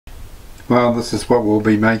Well, this is what we'll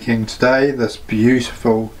be making today, this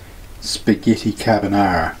beautiful spaghetti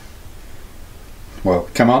carbonara. Well,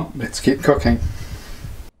 come on, let's get cooking.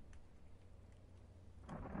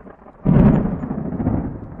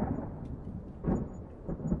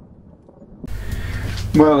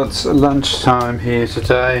 Well, it's lunchtime here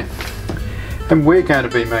today and we're going to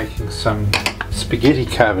be making some spaghetti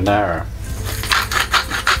carbonara.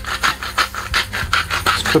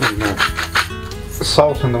 Just putting the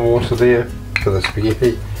salt in the water there for the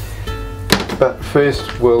spaghetti, but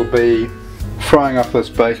first we'll be frying up this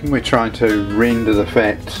bacon. We're trying to render the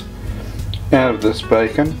fat out of this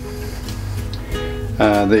bacon.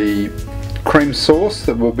 The cream sauce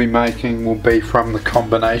that we'll be making will be from the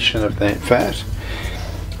combination of that fat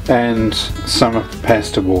and some of the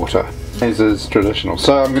pasta water, as is traditional.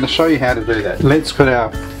 So I'm going to show you how to do that. Let's put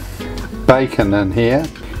our bacon in here.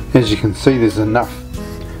 As you can see, there's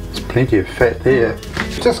plenty of fat there.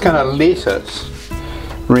 Just going to let it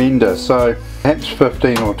render, so perhaps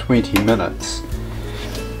 15 or 20 minutes.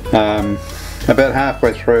 About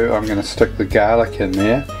halfway through I'm going to stick the garlic in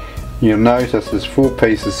there. You'll notice there's 4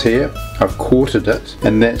 pieces here. I've quartered it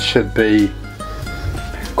and that should be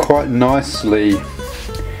quite nicely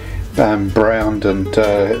browned and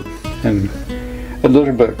a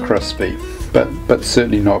little bit crispy, but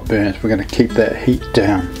certainly not burnt. We're going to keep that heat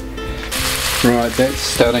down. Right, that's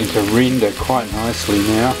starting to render quite nicely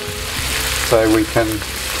now, so we can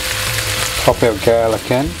pop our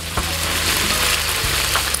garlic in,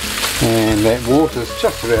 and that water's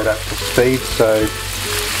just about up to speed, so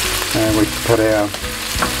we can put our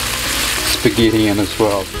spaghetti in as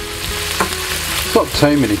well. Not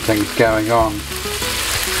too many things going on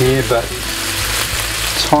here, but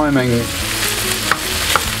timing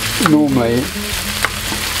normally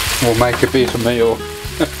will make a better meal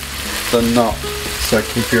than not, so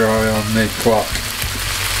keep your eye on the clock.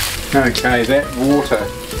 Okay, that water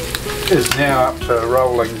is now up to a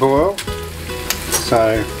rolling boil,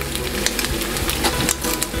 so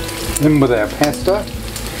in with our pasta,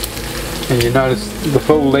 and you notice the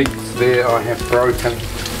full lengths there I have broken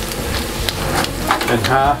in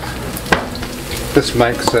half. This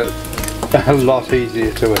makes it a lot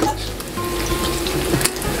easier to eat.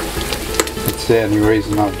 That's the only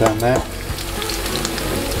reason I've done that.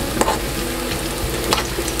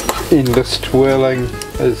 Endless twirling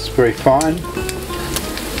is very fine,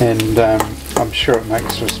 and I'm sure it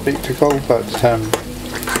makes for a spectacle, but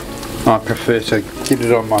I prefer to get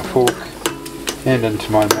it on my fork and into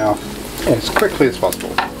my mouth as quickly as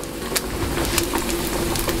possible.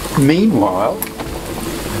 Meanwhile,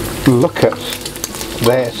 look at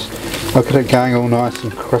that. Look at it going all nice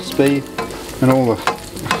and crispy, and all the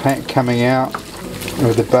fat coming out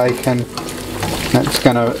with the bacon. That's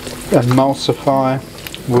going to emulsify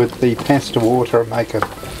with the pasta water and make a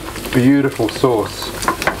beautiful sauce.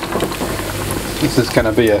 This is going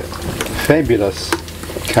to be a fabulous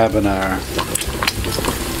carbonara.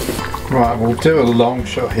 Right, we'll do a long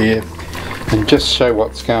shot here and just show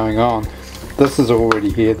what's going on. This is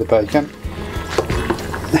already here, the bacon.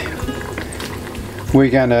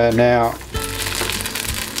 We're going to now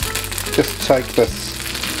just take this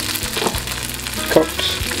cooked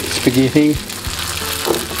spaghetti,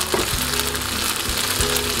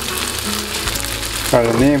 right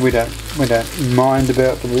in there. We don't mind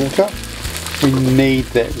about the water. We need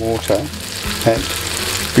that water, that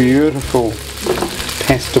beautiful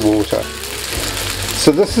pasta water.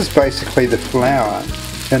 So this is basically the flour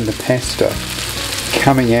in the pasta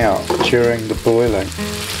coming out during the boiling.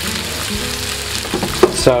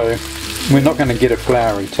 So we're not going to get a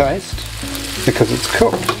floury taste because it's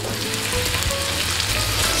cooked.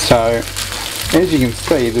 So as you can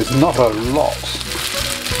see, there's not a lot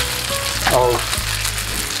of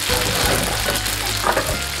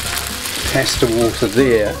pasta water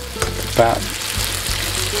there, but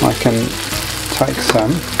I can take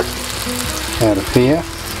some out of here,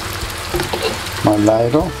 my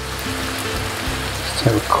ladle. Just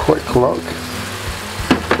have a quick look.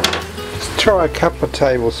 Just try a couple of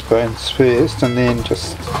tablespoons first and then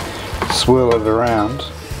just swirl it around.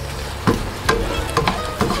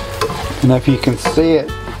 And if you can see it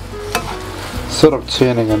sort of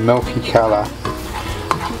turning a milky colour,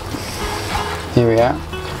 here we are.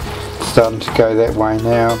 Starting to go that way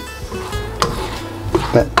now.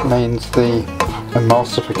 That means the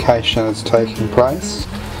emulsification is taking place.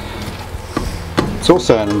 It's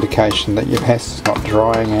also an indication that your pasta's not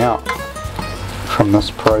drying out from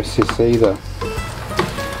this process either.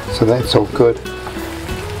 So that's all good.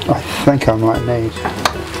 I think I might need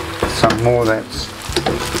some more. That's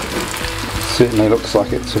certainly looks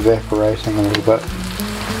like it's evaporating a little bit.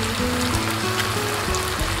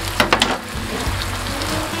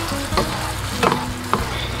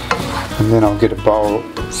 And then I'll get a bowl,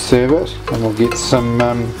 serve it, and we'll get some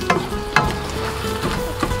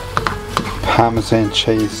parmesan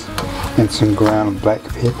cheese and some ground black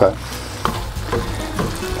pepper.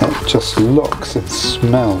 That just looks and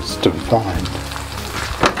smells divine.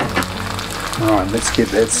 Alright, let's get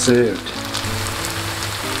that served.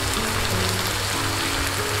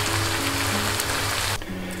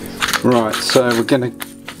 Right, so we're going to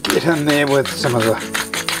get in there with some of the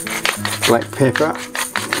black pepper.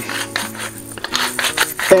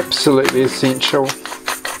 Absolutely essential.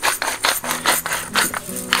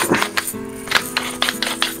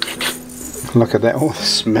 Look at that, oh, the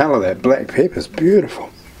smell of that black pepper is beautiful.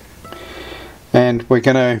 And we're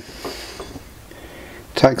going to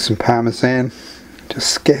take some parmesan,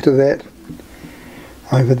 just scatter that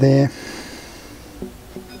over there.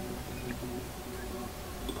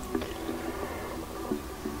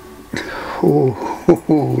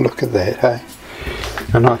 Oh, look at that, hey?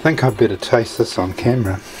 And I think I'd better taste this on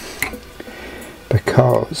camera,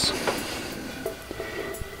 because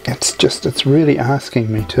it's really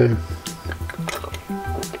asking me to.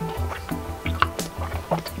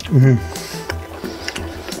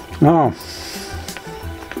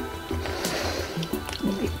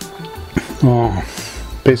 Oh,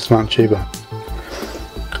 best lunch ever.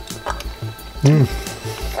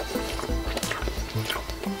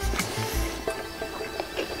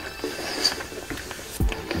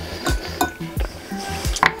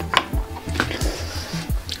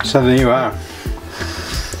 So there you are,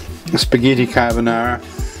 spaghetti carbonara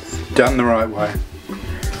done the right way,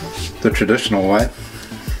 the traditional way.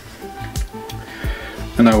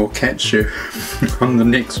 And I will catch you on the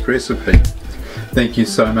next recipe. Thank you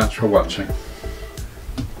so much for watching.